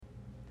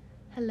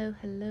Hello,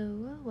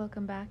 hello.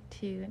 Welcome back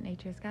to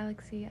Nature's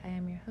Galaxy. I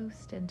am your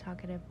host and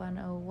talkative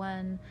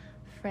 101,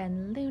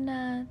 friend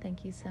Luna.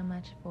 Thank you so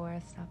much for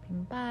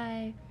stopping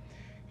by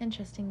and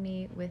trusting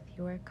me with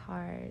your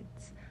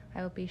cards.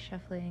 I will be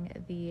shuffling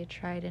the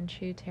tried and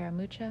true Tarot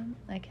Mucha.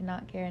 I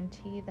cannot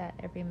guarantee that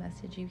every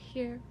message you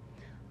hear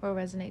will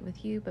resonate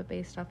with you, but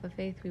based off of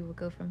faith, we will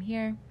go from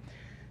here.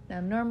 Now,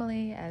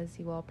 normally, as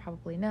you all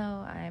probably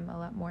know, I'm a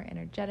lot more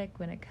energetic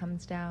when it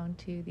comes down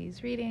to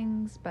these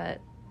readings, but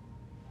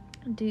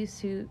due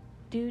to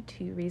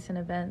recent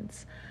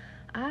events,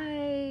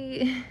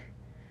 I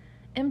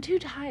am too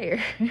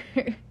tired.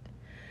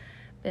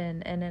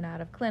 Been in and out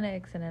of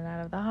clinics, in and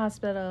out of the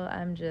hospital.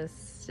 I'm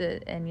just,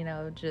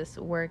 and just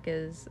work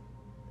is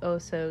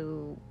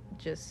also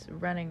just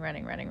running.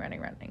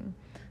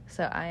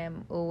 So I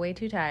am way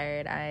too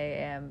tired. I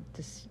am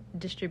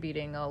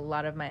distributing a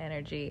lot of my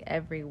energy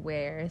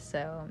everywhere.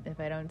 So if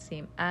I don't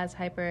seem as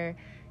hyper,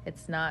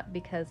 it's not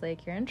because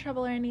like you're in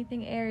trouble or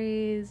anything,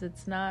 Aries.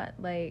 It's not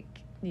like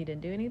you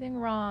didn't do anything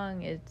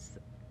wrong. It's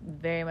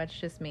very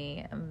much just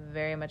me. I'm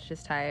very much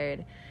just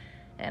tired.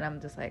 And I'm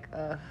just like,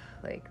 ugh,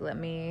 like let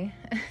me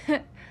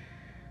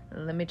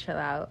let me chill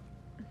out.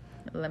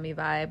 Let me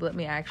vibe. Let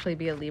me actually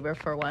be a Libra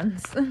for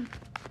once.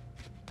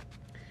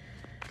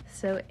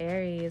 So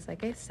Aries,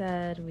 like I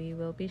said, we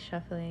will be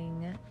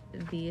shuffling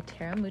the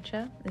Tarot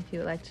Mucha. If you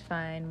would like to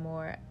find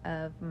more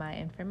of my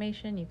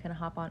information, you can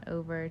hop on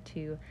over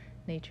to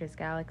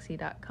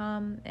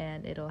naturesgalaxy.com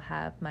and it'll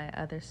have my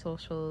other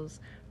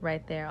socials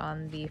right there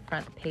on the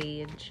front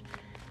page.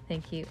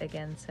 Thank you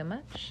again so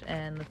much,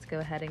 and let's go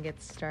ahead and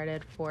get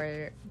started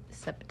for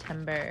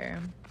September.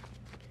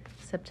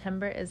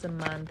 September is a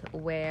month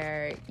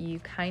where you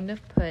kind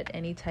of put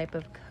any type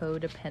of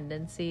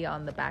codependency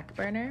on the back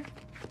burner.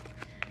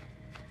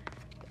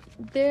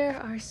 There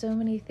are so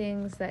many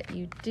things that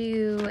you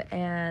do,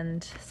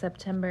 and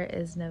September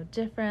is no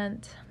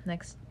different.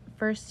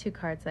 First two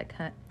cards that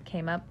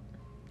came up.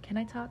 Can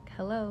I talk?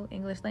 Hello,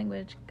 English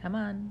language. Come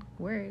on,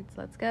 words,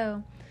 let's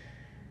go.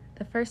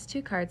 The first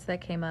two cards that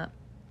came up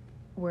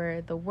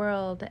were the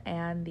World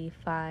and the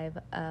Five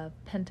of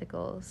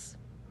Pentacles.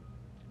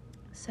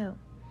 So,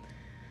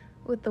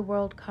 with the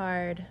World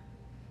card,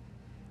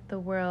 the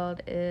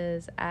World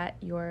is at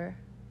your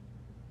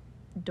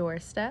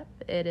doorstep.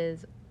 It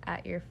is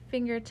at your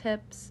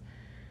fingertips.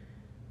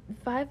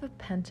 Five of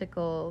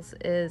Pentacles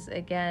is,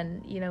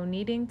 again,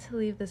 needing to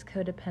leave this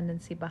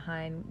codependency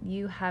behind,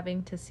 you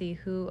having to see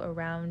who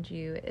around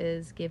you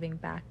is giving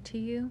back to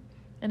you.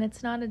 And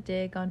it's not a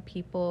dig on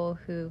people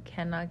who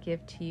cannot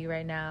give to you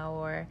right now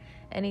or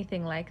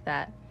anything like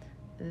that.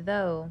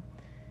 Though,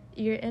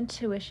 your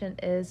intuition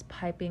is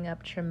piping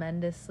up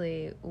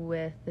tremendously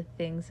with the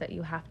things that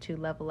you have to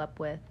level up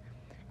with.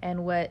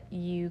 And what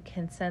you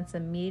can sense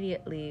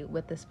immediately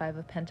with this Five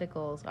of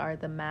Pentacles are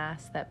the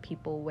masks that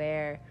people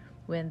wear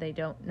when they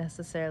don't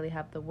necessarily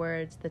have the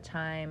words, the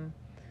time,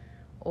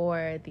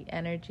 or the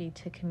energy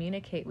to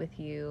communicate with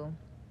you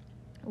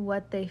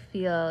what they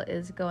feel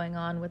is going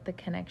on with the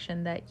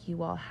connection that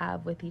you all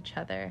have with each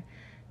other.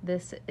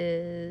 This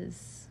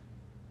is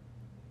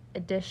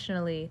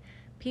additionally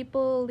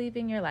people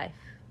leaving your life.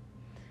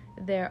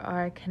 There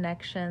are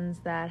connections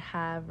that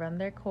have run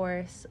their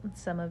course.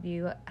 Some of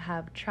you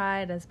have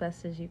tried as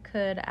best as you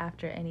could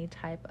after any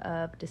type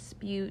of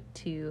dispute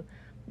to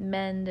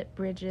mend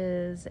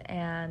bridges,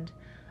 and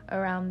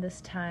around this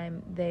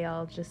time they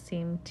all just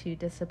seem to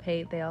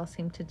dissipate. They all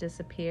seem to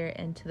disappear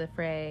into the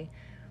fray.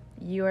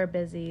 You're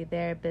busy,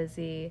 they're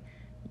busy.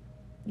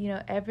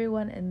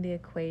 Everyone in the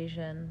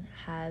equation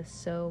has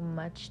so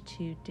much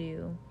to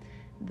do.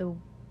 The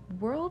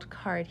World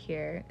card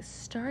here,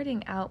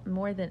 starting out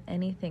more than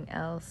anything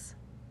else,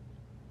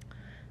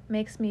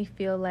 makes me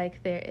feel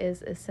like there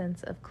is a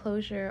sense of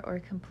closure or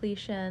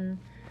completion.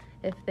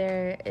 If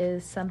there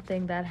is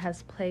something that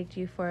has plagued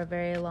you for a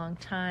very long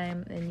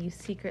time and you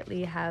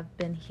secretly have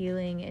been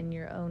healing in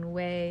your own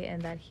way,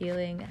 and that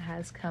healing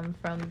has come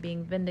from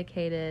being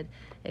vindicated,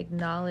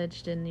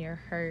 acknowledged in your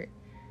hurt,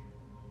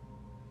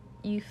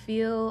 you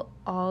feel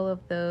all of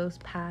those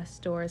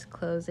past doors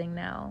closing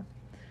now.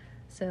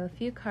 So a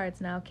few cards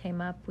now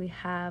came up. We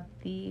have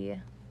the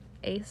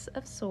Ace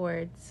of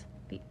Swords,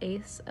 the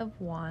Ace of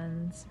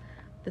Wands,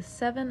 the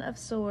Seven of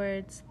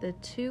Swords, the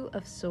Two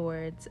of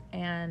Swords,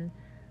 and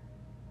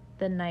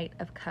the Knight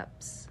of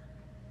Cups.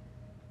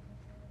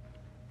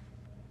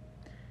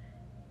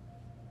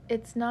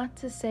 It's not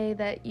to say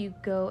that you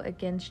go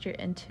against your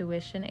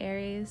intuition,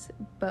 Aries,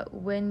 but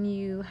when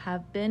you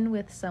have been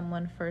with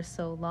someone for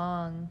so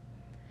long,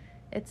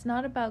 it's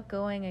not about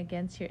going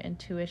against your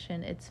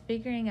intuition. It's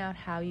figuring out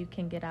how you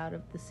can get out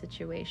of the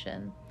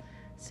situation.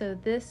 So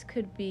this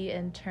could be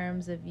in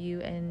terms of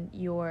you and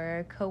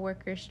your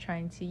coworkers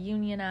trying to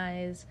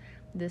unionize.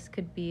 This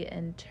could be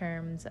in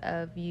terms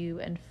of you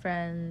and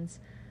friends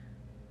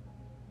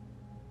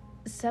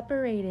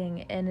separating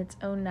in its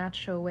own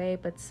natural way,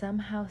 but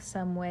somehow,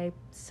 some way,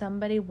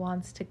 somebody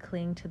wants to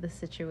cling to the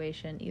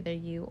situation, either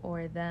you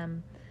or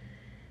them.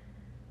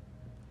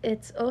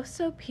 It's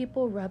also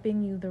people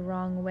rubbing you the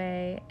wrong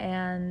way,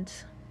 and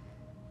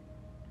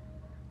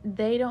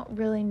they don't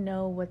really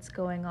know what's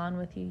going on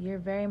with you. You're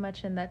very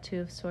much in that Two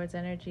of Swords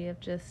energy of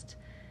just,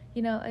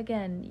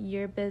 again,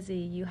 you're busy,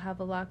 you have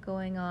a lot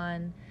going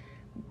on.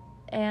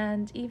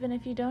 And even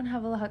if you don't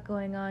have a lot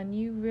going on,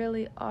 you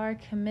really are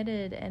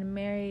committed and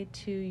married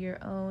to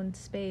your own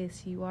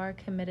space. You are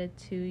committed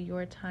to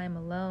your time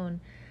alone.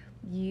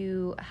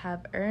 You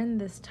have earned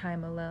this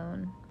time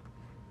alone.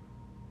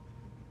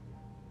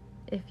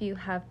 If you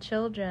have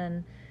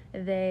children,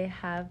 they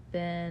have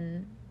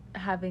been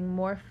having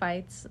more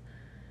fights,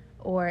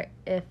 or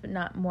if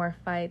not more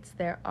fights,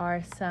 there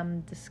are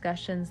some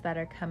discussions that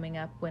are coming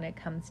up when it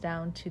comes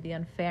down to the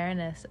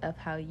unfairness of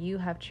how you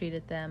have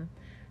treated them,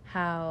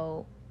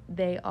 how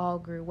they all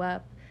grew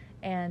up,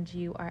 and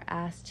you are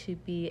asked to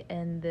be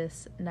in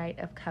this Knight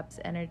of Cups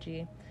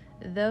energy.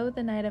 Though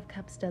the Knight of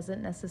Cups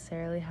doesn't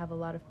necessarily have a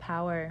lot of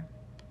power,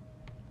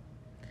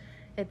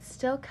 it's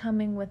still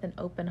coming with an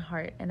open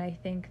heart, and I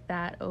think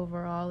that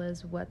overall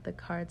is what the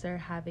cards are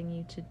having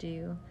you to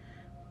do.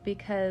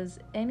 Because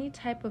any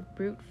type of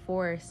brute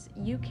force,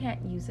 you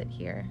can't use it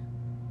here.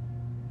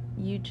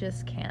 You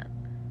just can't.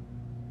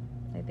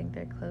 I think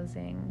they're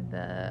closing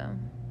the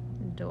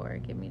door.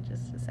 Give me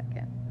just a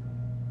second.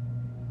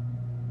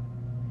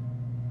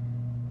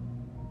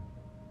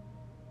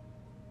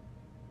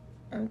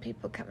 And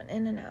people coming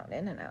in and out,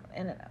 in and out,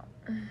 in and out.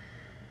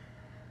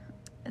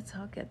 It's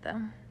all good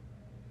though.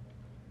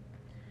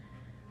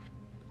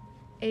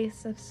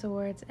 Ace of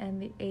Swords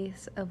and the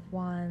Ace of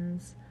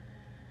Wands.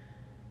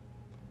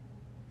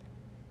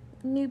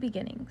 New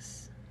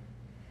beginnings.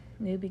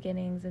 New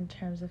beginnings in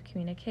terms of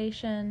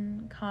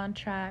communication,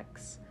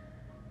 contracts.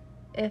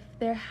 If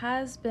there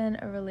has been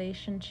a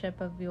relationship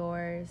of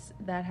yours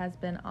that has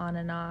been on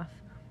and off,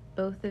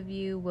 both of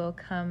you will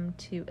come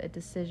to a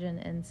decision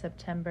in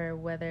September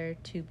whether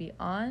to be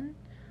on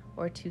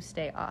or to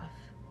stay off.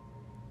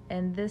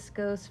 And this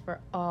goes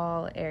for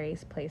all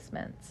Aries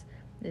placements.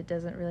 It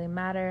doesn't really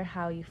matter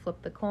how you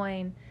flip the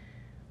coin.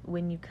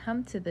 When you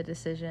come to the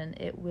decision,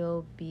 it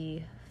will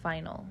be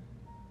final.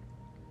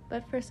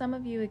 But for some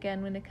of you,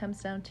 again, when it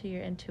comes down to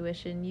your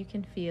intuition, you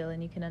can feel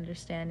and you can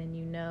understand, and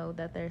you know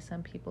that there are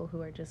some people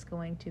who are just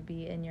going to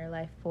be in your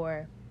life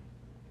for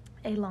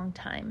a long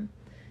time.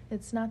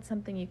 It's not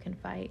something you can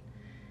fight.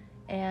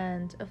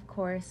 And of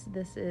course,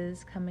 this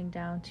is coming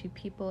down to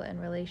people and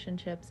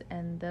relationships,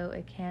 and though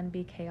it can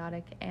be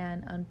chaotic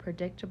and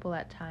unpredictable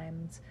at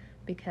times,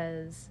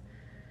 because,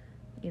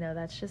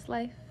 that's just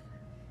life.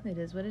 It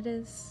is what it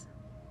is.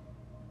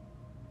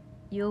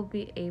 You'll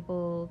be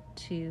able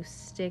to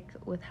stick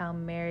with how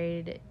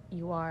married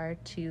you are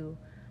to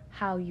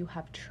how you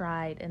have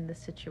tried in the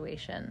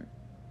situation.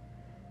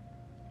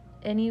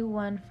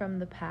 Anyone from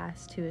the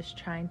past who is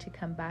trying to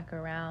come back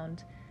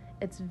around,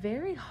 it's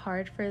very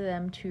hard for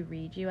them to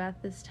read you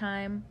at this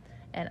time.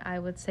 And I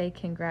would say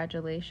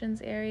congratulations,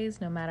 Aries,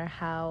 no matter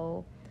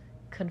how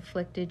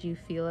conflicted you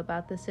feel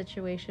about the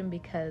situation,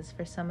 because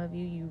for some of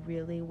you, you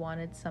really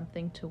wanted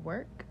something to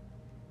work.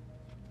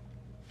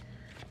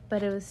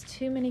 But it was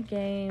too many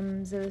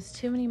games, it was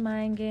too many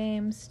mind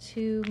games,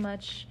 too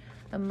much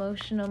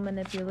emotional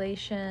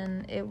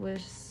manipulation. It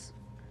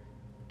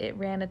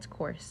ran its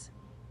course.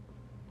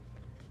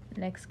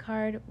 Next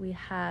card, we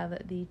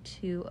have the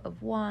Two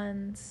of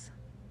Wands.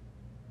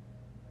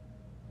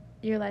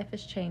 Your life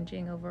is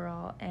changing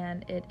overall,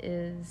 and it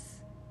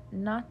is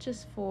not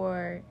just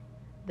for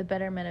the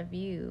betterment of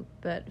you,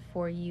 but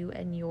for you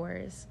and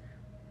yours.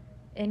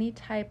 Any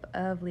type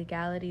of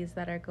legalities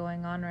that are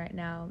going on right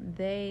now,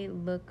 they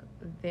look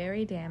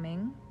very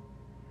damning.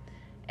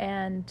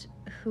 And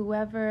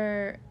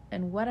whoever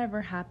and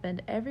whatever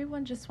happened,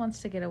 everyone just wants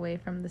to get away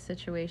from the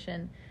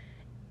situation.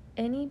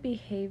 Any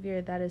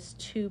behavior that is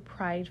too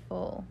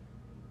prideful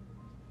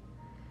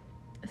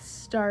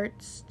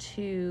starts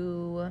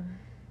to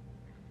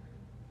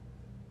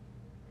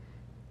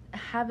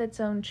have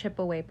its own chip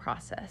away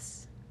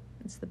process.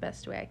 It's the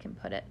best way I can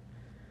put it.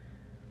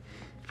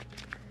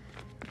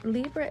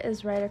 Libra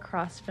is right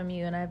across from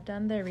you, and I've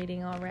done their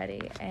reading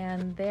already,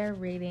 and their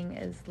reading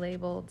is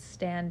labeled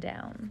Stand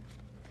Down.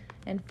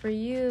 And for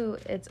you,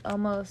 it's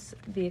almost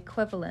the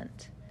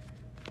equivalent.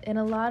 In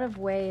a lot of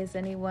ways,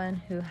 anyone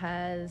who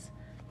has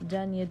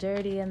done you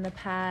dirty in the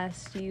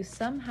past, you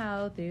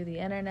somehow, through the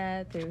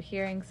internet, through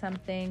hearing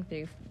something,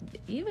 through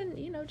even,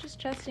 just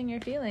trusting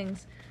your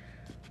feelings,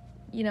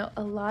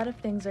 a lot of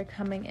things are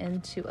coming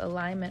into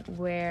alignment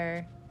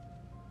where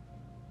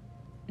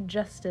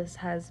justice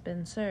has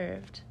been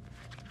served.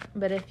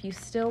 But if you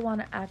still want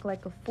to act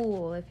like a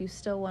fool, if you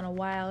still want to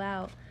while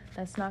out,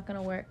 that's not going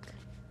to work.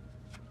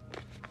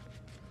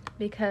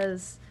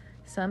 Because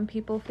some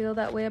people feel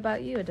that way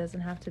about you. It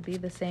doesn't have to be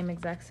the same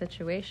exact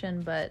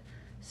situation, but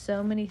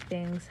so many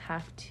things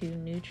have to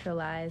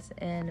neutralize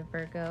in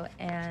Virgo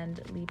and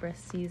Libra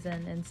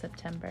season in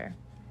September.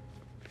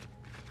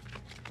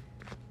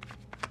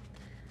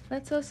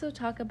 Let's also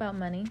talk about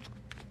money.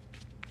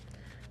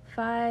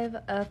 5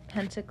 of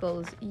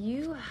Pentacles.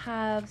 You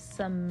have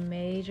some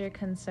major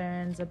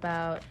concerns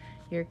about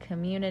your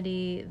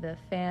community, the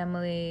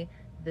family,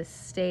 the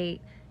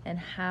state, and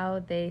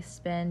how they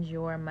spend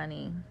your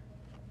money.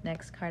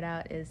 Next card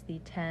out is the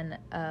 10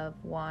 of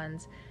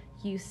Wands.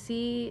 You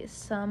see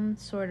some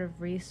sort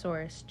of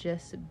resource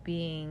just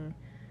being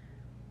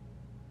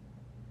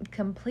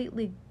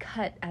completely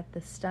cut at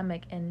the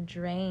stomach and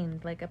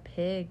drained like a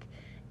pig,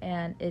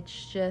 and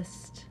it's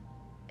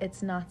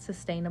not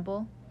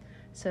sustainable.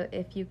 So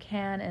if you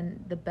can,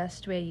 and the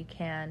best way you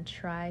can,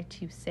 try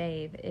to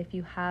save. If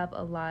you have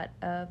a lot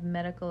of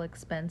medical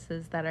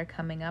expenses that are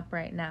coming up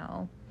right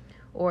now,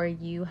 or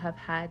you have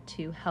had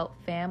to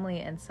help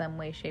family in some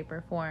way, shape,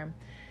 or form,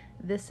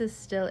 this is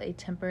still a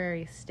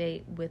temporary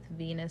state with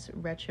Venus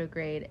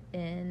retrograde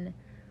in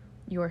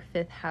your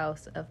 5th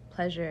house of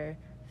pleasure,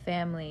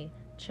 family,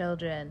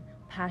 children,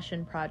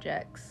 passion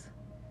projects.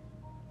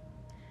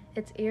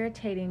 It's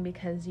irritating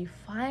because you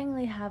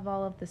finally have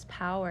all of this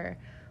power,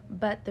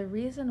 but the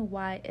reason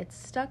why it's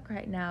stuck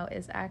right now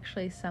is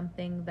actually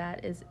something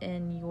that is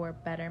in your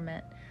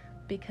betterment.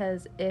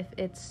 Because if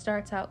it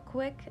starts out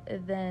quick,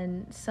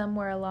 then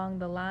somewhere along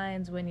the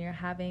lines when you're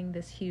having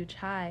this huge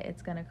high,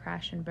 it's going to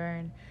crash and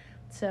burn.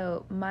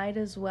 So might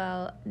as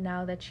well,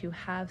 now that you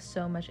have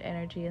so much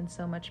energy and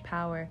so much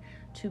power,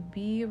 to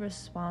be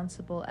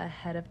responsible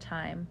ahead of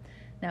time.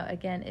 Now,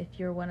 again, if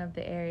you're one of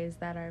the Aries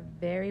that are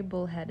very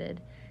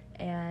bullheaded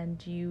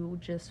and you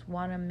just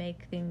want to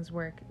make things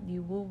work,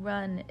 you will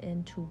run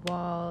into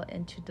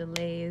into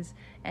delays,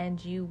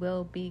 and you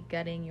will be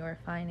gutting your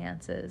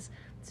finances.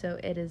 So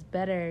it is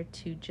better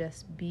to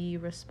just be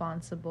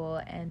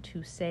responsible and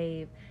to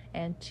save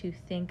and to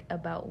think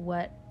about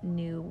what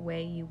new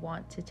way you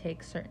want to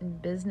take certain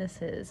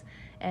businesses,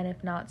 and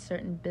if not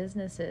certain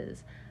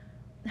businesses,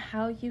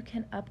 how you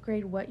can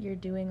upgrade what you're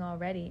doing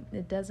already.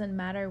 It doesn't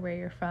matter where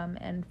you're from,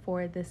 and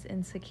for this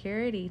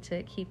insecurity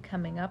to keep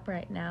coming up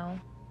right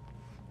now,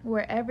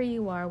 wherever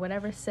you are,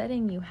 whatever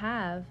setting you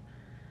have,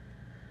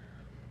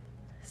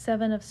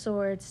 7 of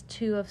Swords,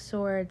 2 of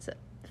Swords,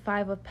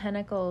 5 of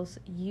Pentacles,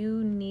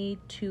 you need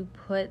to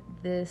put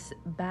this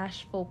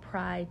bashful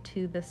pride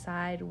to the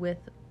side with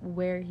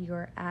where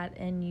you're at,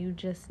 and you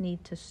just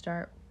need to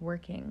start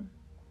working.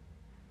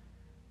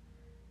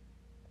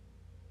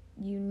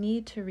 You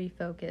need to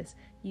refocus.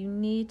 You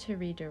need to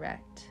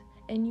redirect.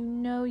 And you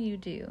know you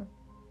do.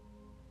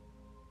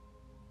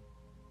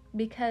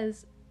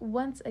 Because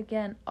once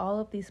again, all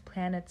of these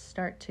planets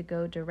start to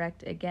go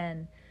direct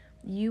again,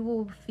 you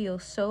will feel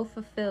so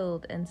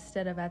fulfilled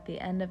instead of at the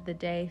end of the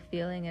day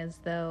feeling as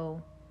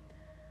though,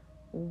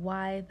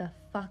 why the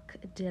fuck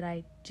did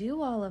I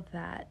do all of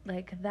that?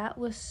 Like, that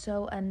was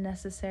so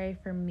unnecessary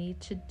for me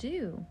to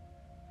do.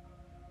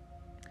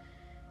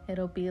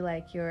 It'll be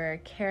like you're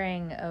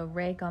carrying a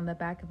rake on the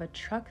back of a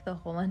truck the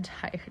whole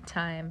entire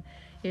time.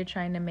 You're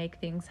trying to make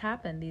things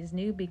happen. These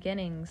new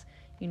beginnings,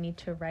 you need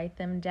to write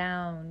them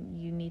down.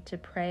 You need to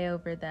pray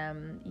over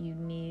them. You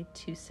need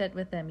to sit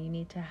with them. You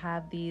need to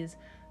have these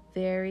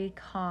very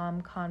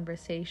calm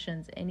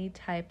conversations. Any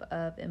type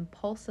of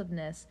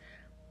impulsiveness,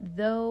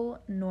 though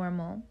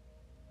normal,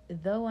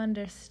 though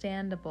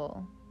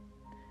understandable,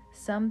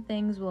 some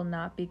things will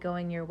not be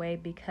going your way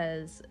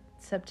because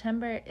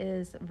September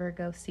is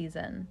Virgo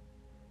season.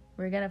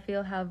 We're going to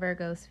feel how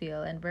Virgos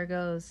feel, and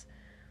Virgos,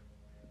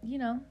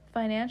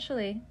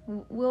 financially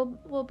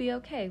we'll be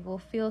okay. We'll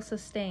feel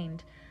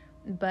sustained,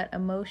 but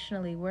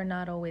emotionally we're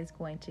not always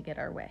going to get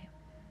our way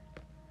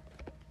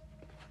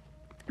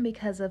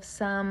because of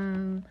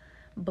some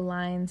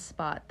blind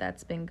spot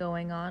that's been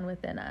going on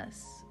within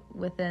us,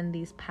 within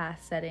these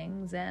past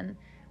settings. And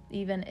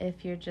even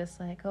if you're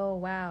just like, oh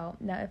wow,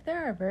 now if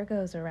there are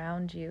Virgos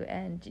around you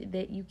and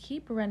that you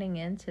keep running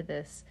into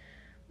this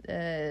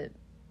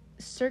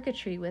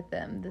circuitry with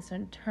them, this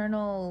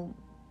internal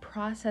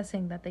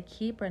processing that they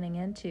keep running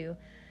into,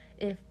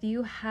 if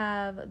you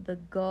have the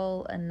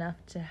goal enough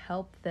to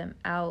help them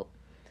out,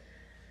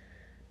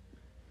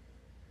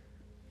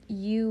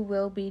 you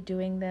will be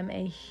doing them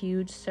a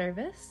huge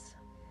service.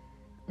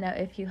 Now,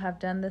 if you have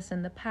done this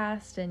in the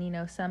past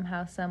and,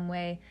 somehow, some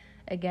way,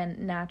 again,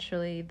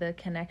 naturally the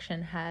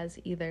connection has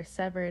either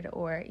severed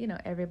or,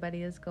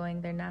 everybody is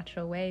going their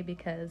natural way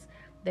because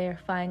they're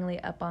finally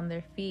up on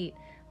their feet.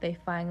 They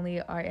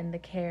finally are in the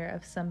care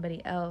of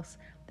somebody else.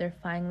 They're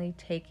finally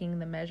taking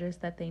the measures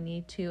that they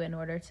need to in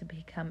order to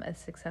become a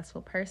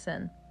successful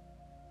person.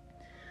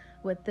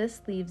 What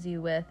this leaves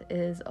you with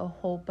is a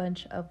whole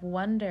bunch of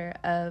wonder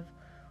of,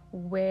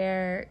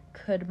 where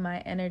could my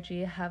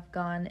energy have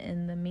gone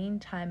in the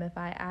meantime if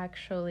I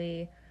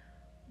actually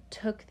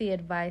took the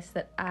advice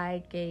that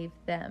I gave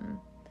them?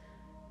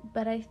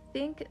 But I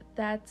think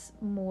that's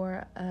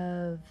more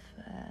of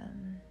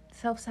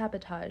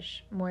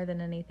self-sabotage more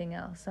than anything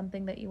else,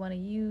 something that you want to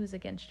use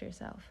against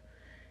yourself,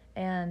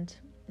 and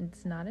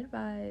it's not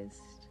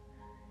advised.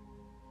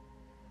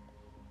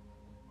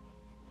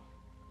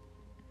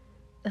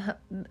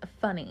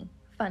 Funny.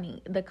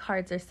 The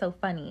cards are so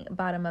funny.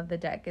 Bottom of the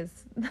deck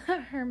is the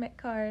Hermit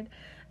card,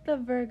 the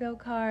Virgo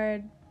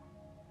card,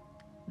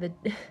 the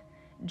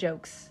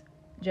jokes.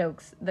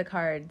 The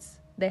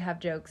cards, they have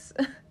jokes.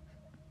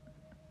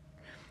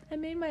 I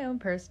made my own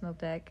personal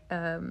deck.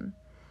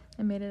 I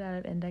I made it out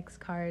of index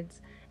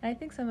cards. And I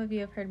think some of you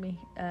have heard me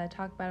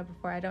talk about it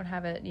before. I don't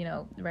have it,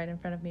 right in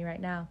front of me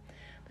right now.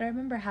 But I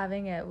remember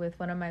having it with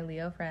one of my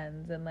Leo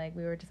friends, and like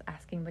we were just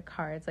asking the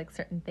cards like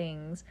certain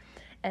things.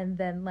 And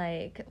then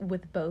like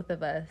with both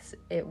of us,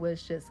 it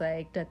was just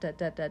like da da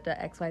da da da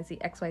XYZ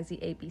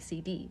XYZ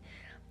ABCD.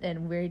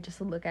 And we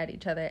just look at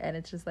each other and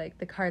it's just like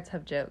the cards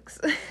have jokes.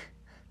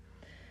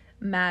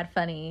 Mad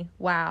funny.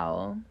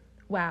 Wow.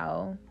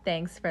 Wow.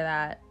 Thanks for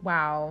that.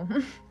 Wow.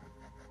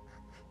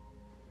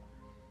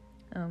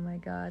 Oh my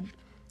God.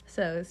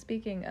 So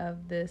speaking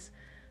of this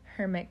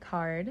Hermit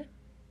card,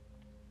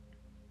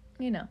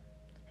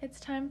 it's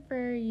time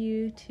for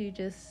you to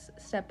just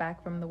step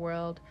back from the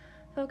world,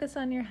 focus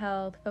on your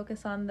health,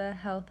 focus on the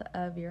health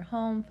of your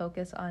home,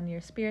 focus on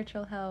your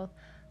spiritual health,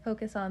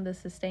 focus on the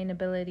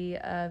sustainability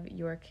of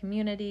your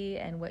community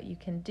and what you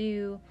can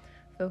do,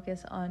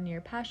 focus on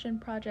your passion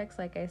projects,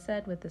 like I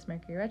said, with this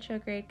Mercury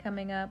retrograde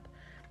coming up.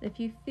 If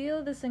you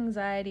feel this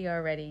anxiety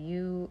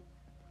already,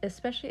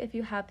 especially if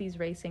you have these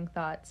racing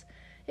thoughts,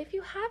 it's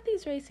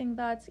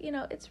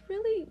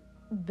really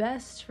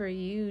best for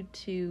you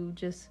to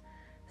just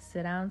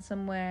sit down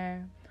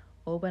somewhere,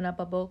 open up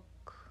a book.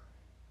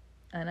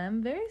 And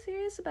I'm very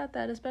serious about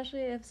that,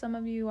 especially if some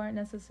of you aren't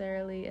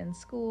necessarily in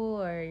school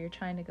or you're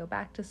trying to go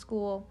back to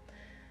school.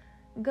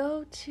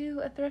 Go to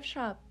a thrift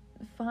shop,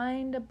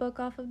 find a book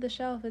off of the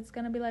shelf. It's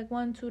going to be like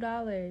 $1,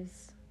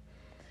 $2.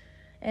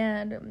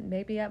 And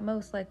maybe at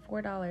most like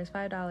 $4,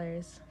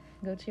 $5.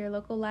 Go to your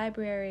local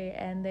library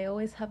and they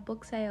always have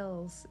book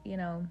sales,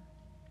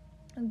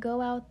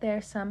 Go out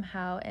there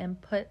somehow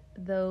and put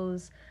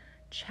those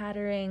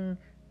chattering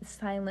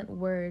silent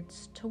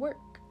words to work.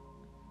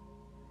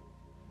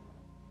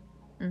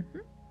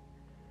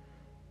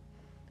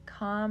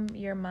 Calm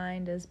your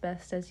mind as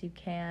best as you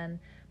can.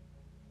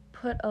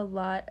 Put a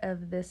lot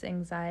of this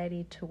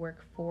anxiety to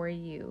work for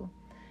you.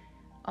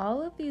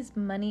 All of these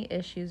money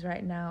issues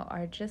right now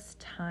are just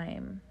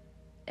time.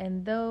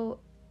 And though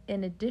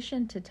in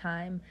addition to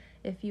time,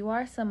 if you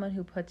are someone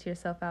who puts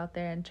yourself out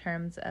there in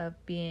terms of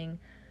being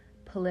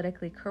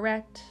politically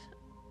correct,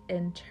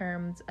 in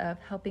terms of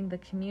helping the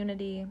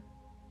community,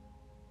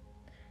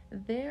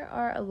 there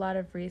are a lot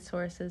of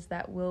resources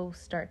that will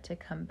start to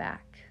come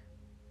back.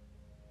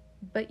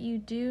 But you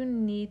do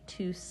need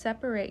to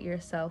separate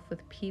yourself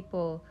with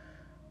people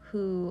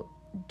who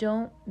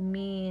don't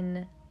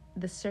mean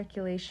the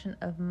circulation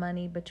of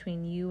money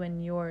between you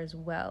and yours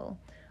well.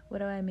 What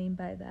do I mean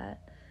by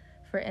that?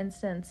 For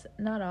instance,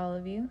 not all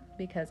of you,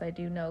 because I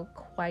do know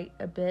quite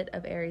a bit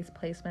of Aries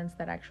placements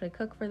that actually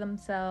cook for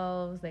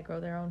themselves, they grow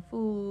their own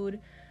food,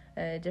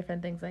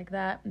 different things like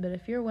that. But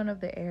if you're one of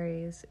the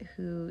Aries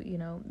who,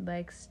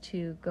 likes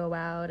to go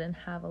out and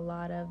have a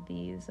lot of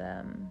these,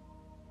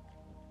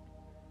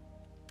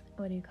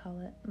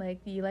 like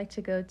you like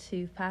to go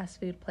to fast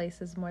food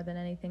places more than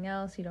anything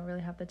else, you don't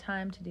really have the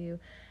time to do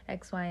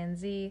X, Y, and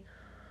Z.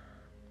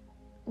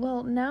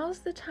 Well, now's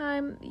the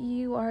time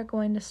you are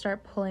going to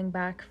start pulling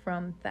back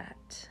from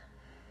that.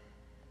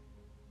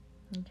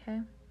 Okay?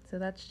 So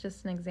that's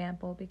just an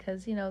example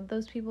because,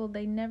 those people,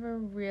 they never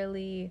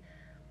really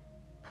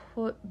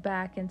put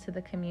back into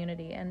the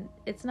community. And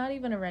it's not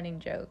even a running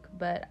joke,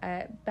 but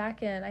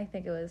back in, I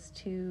think it was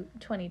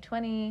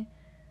 2020,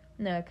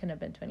 no, it couldn't have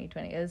been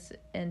 2020. It was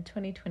in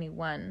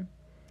 2021.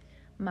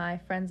 My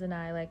friends and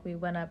I, we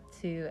went up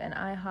to an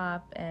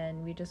IHOP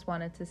and we just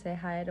wanted to say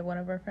hi to one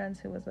of our friends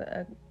who was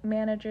a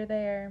manager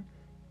there.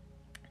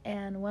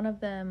 And one of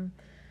them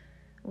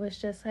was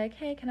just like,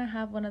 hey, can I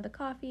have one of the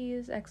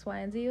coffees, X, Y,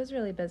 and Z? It was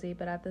really busy,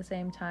 but at the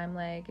same time,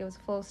 it was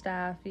full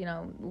staff,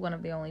 one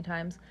of the only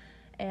times.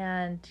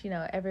 And,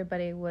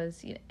 everybody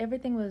was,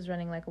 everything was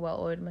running like a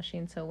well-oiled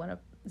machine. So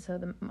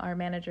our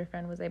manager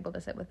friend was able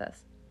to sit with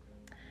us.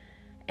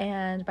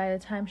 And by the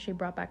time she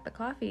brought back the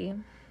coffee,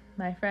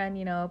 my friend,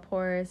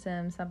 pours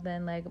him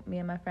something, like me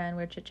and my friend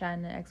were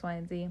chit-chatting at X, Y,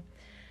 and Z.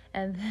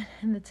 And then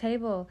in the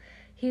table,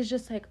 he's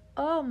just like,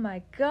 oh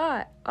my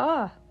God,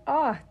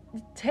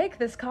 take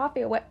this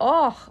coffee away.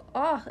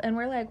 And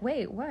we're like,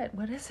 wait,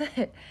 what is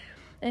it?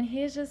 And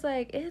he's just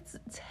like, it's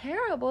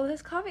terrible.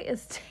 This coffee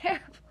is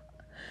terrible.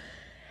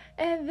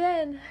 And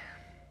then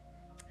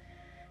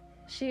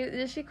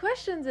she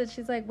questions it.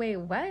 She's like, wait,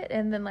 what?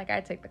 And then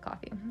I take the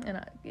coffee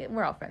and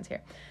we're all friends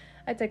here.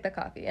 I take the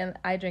coffee and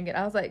I drink it.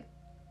 I was like,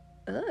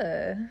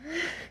 ugh,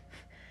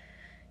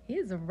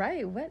 he's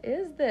right. What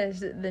is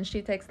this? Then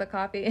she takes the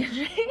coffee and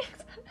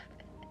drinks.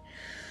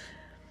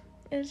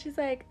 And she's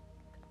like,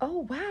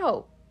 oh,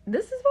 wow,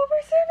 this is what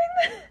we're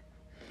serving?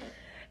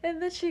 And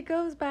then she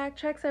goes back,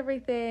 checks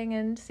everything,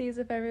 and sees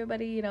if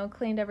everybody,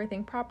 cleaned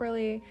everything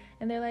properly.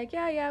 And they're like,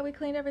 yeah, we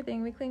cleaned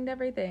everything.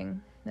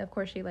 And of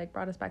course, she,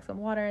 brought us back some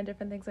water and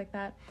different things like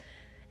that.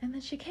 And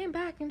then she came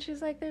back, and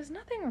she's like, there's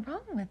nothing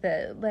wrong with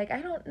it.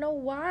 I don't know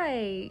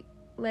why,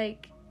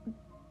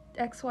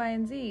 X, Y,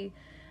 and Z.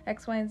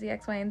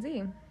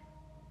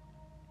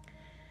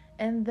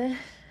 And then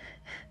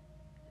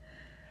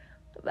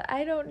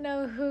I don't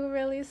know who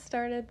really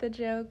started the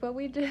joke, but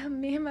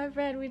me and my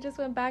friend, we just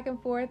went back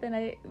and forth,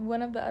 and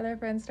one of the other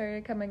friends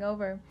started coming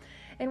over.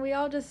 And we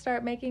all just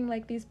start making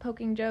like these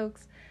poking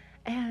jokes.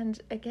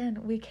 And again,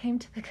 we came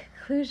to the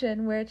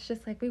conclusion where it's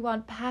just like we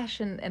want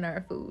passion in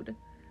our food.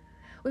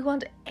 We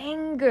want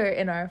anger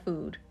in our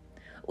food.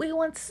 We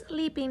want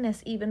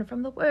sleepiness even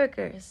from the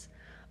workers.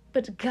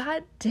 But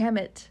god damn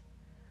it,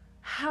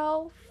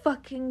 how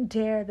fucking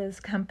dare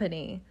this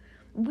company?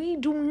 We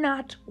do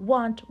not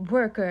want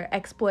worker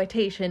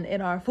exploitation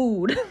in our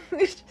food.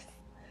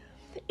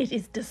 It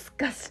is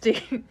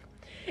disgusting.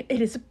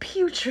 It is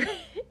putrid.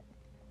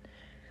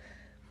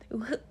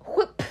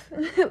 Whoop.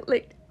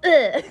 Like,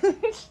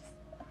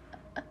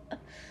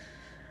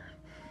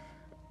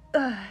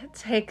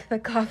 take the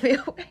coffee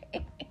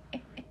away.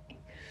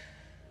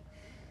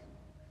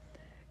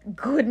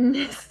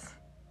 Goodness.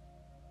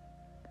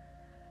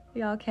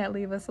 Y'all can't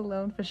leave us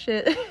alone for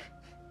shit.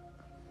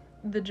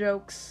 The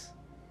jokes.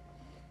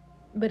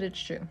 But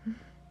it's true.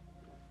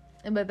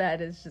 But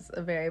that is just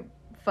a very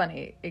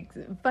funny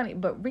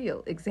but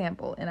real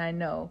example. And I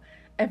know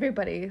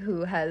everybody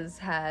who has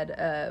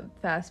had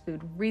fast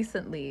food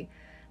recently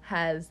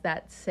has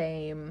that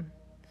same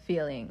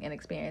feeling and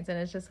experience. And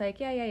it's just like,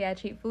 yeah,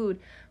 cheap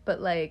food.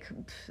 But like,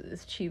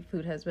 this cheap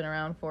food has been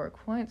around for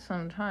quite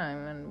some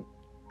time and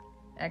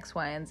X,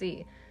 Y, and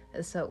Z.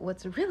 So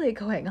what's really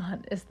going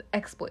on is the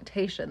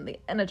exploitation, the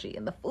energy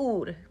in the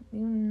food. You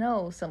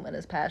know someone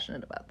is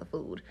passionate about the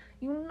food.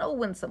 You know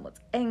when someone's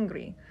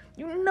angry.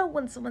 You know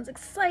when someone's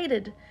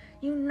excited.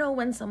 You know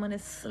when someone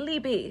is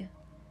sleepy.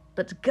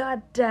 But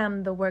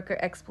goddamn the worker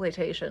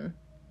exploitation.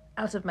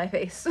 Out of my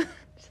face.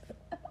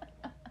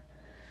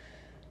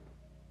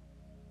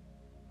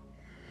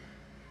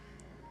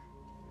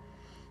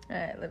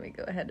 Alright, let me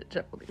go ahead and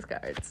shuffle these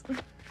cards.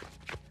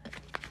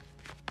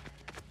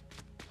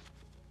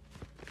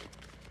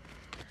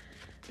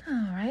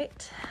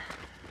 Alright.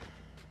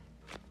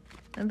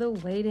 The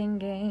waiting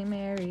game,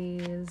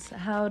 Aries.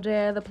 How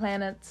dare the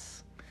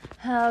planets?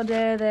 How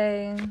dare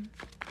they?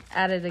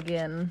 At it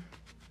again.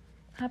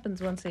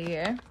 Happens once a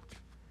year.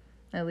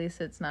 At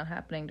least it's not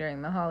happening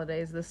during the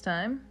holidays this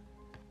time.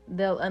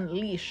 They'll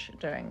unleash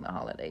during the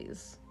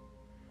holidays.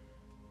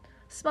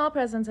 Small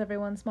presents,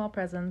 everyone. Small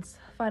presents.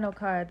 Final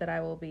card that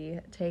I will be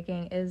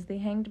taking is the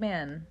Hanged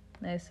Man.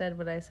 I said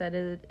what I said.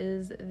 It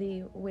is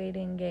the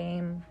waiting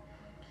game.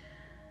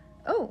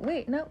 Oh,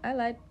 wait, no, I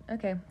lied.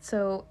 Okay,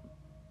 so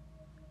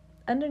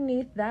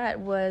underneath that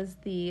was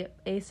the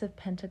Ace of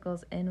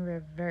Pentacles in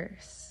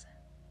reverse.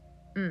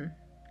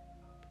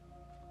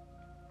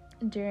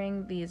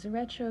 During these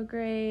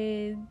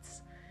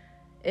retrogrades,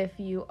 if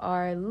you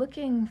are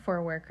looking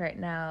for work right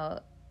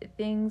now,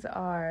 things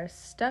are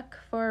stuck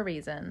for a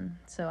reason.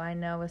 So I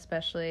know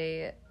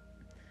especially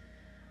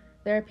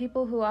there are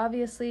people who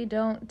obviously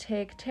don't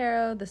take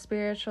tarot, the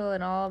spiritual,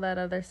 and all that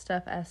other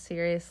stuff as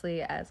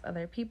seriously as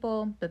other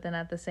people. But then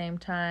at the same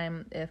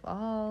time, if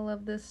all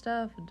of this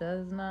stuff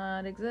does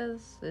not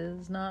exist,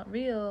 is not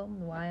real,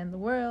 why in the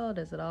world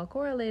is it all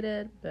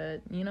correlated?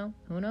 But, you know,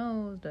 who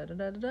knows?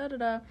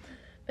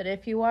 But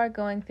if you are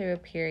going through a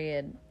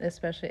period,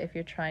 especially if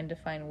you're trying to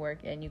find work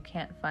and you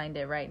can't find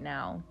it right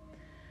now,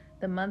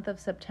 the month of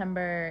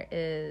September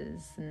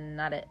is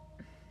not it.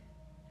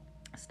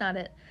 It's not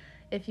it.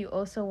 If you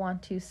also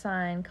want to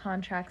sign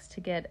contracts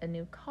to get a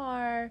new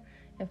car,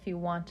 if you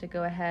want to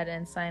go ahead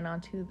and sign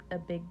on to a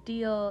big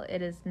deal,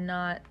 it is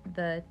not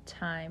the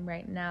time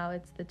right now.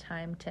 It's the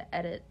time to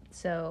edit.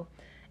 So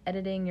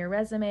editing your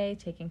resume,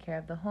 taking care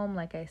of the home,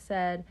 like I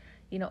said,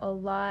 you know, a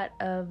lot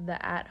of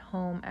the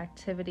at-home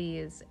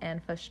activities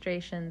and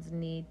frustrations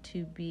need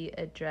to be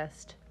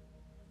addressed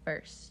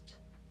first.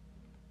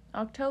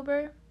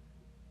 October,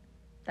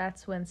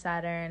 that's when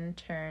Saturn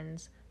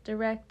turns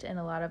direct and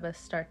a lot of us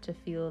start to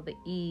feel the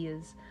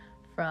ease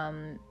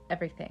from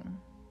everything.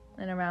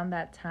 And around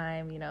that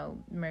time, you know,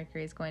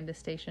 Mercury is going to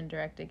station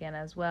direct again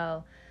as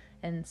well,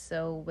 and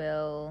so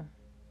will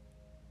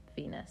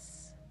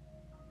Venus.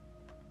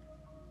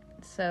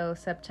 So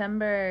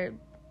September,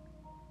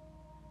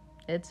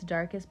 it's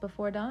darkest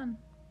before dawn.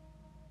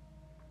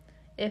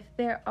 If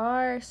there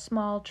are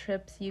small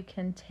trips you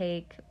can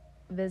take,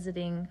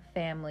 visiting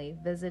family,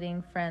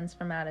 visiting friends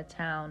from out of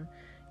town,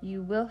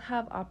 you will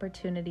have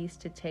opportunities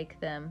to take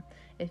them.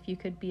 If you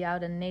could be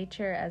out in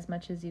nature as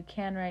much as you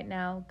can right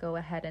now, go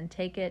ahead and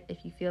take it.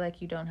 If you feel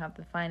like you don't have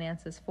the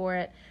finances for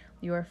it,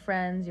 your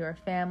friends, your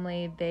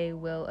family, they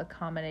will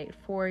accommodate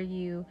for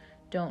you.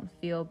 Don't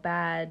feel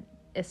bad,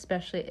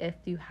 especially if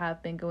you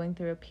have been going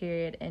through a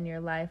period in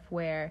your life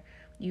where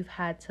you've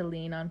had to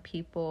lean on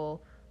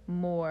people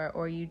more,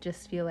 or you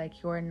just feel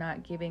like you're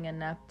not giving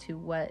enough to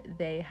what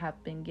they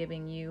have been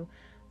giving you.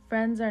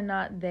 Friends are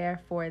not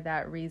there for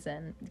that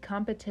reason.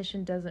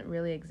 Competition doesn't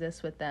really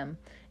exist with them.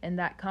 And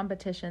that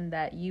competition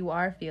that you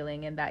are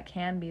feeling and that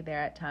can be there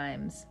at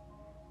times,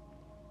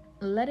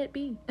 let it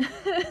be.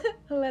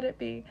 Let it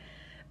be.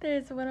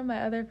 There's one of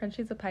my other friends,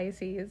 she's a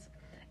Pisces,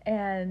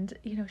 and,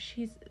 you know,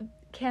 she's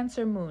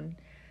Cancer moon.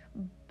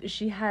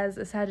 She has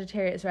a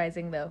Sagittarius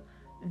rising, though.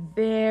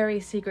 Very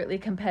secretly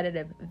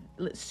competitive,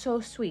 so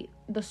sweet,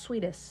 the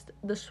sweetest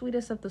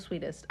of the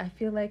sweetest. I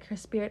feel like her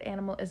spirit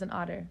animal is an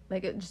otter,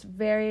 like a just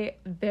very,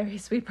 very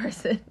sweet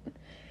person.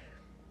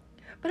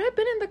 But I've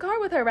been in the car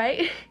with her,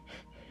 right?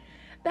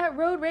 That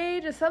road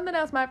rage is something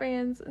else, my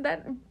friends.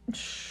 That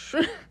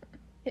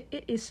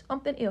it is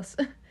something else.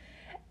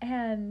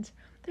 And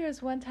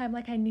there's one time,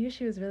 like, I knew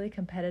she was really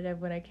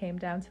competitive when it came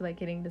down to, like,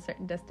 getting to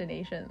certain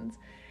destinations.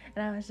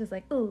 And I was just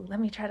like, ooh,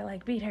 let me try to,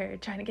 like, beat her,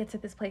 trying to get to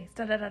this place.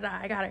 Da-da-da-da,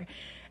 I got her.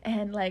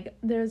 And, like,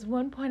 there's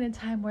one point in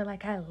time where,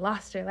 like, I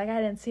lost her. Like,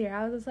 I didn't see her.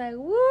 I was just like,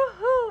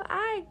 woohoo,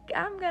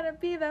 I'm gonna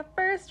be the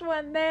first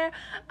one there.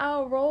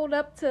 I rolled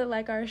up to,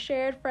 like, our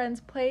shared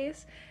friend's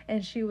place,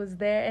 and she was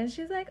there. And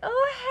she's like,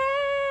 oh,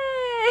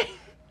 hey.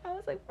 I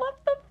was like, what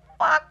the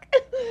fuck?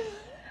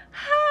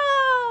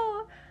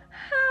 How?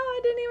 I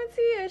didn't even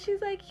see her.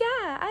 She's like,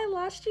 yeah, I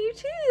lost you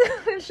too.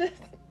 It's just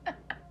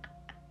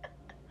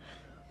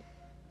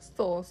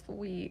so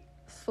sweet.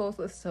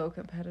 So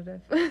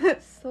competitive.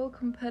 So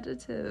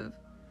competitive.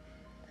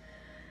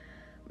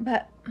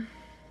 But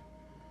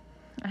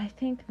I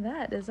think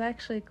that is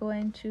actually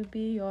going to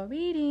be your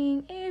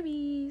reading,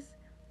 Aries.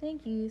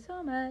 Thank you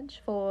so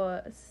much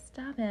for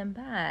stopping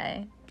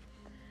by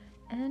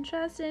and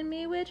trusting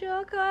me with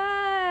your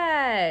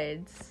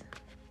cards.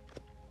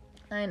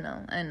 I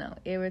know.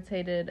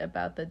 Irritated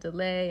about the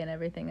delay and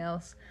everything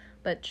else.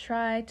 But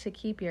try to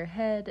keep your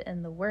head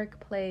in the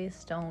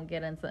workplace. Don't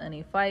get into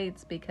any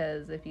fights,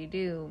 because if you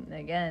do,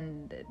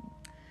 again,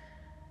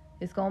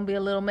 it's going to be a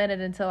little minute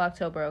until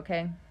October,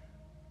 okay?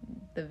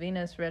 The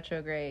Venus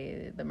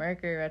retrograde, the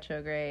Mercury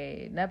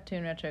retrograde,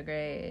 Neptune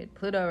retrograde,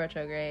 Pluto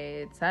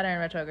retrograde, Saturn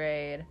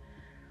retrograde.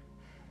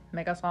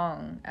 Make a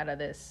song out of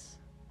this.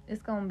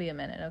 It's going to be a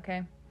minute,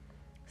 okay?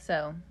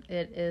 So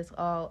it is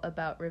all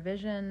about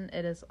revision.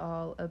 It is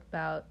all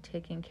about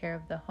taking care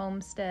of the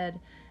homestead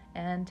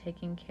and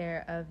taking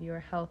care of your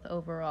health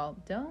overall.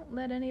 Don't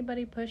let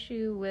anybody push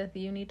you with,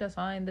 you need to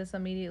sign this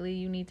immediately,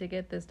 you need to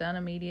get this done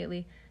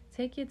immediately.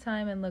 Take your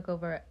time and look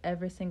over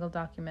every single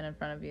document in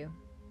front of you.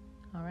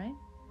 All right?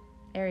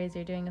 Aries,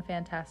 you're doing a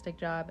fantastic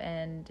job,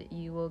 and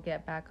you will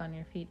get back on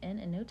your feet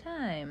in no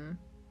time.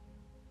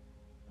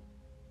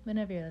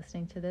 Whenever you're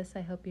listening to this,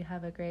 I hope you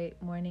have a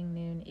great morning,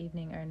 noon,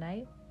 evening, or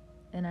night.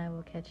 And I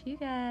will catch you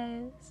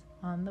guys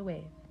on the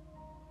wave.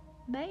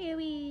 Bye,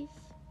 Aries.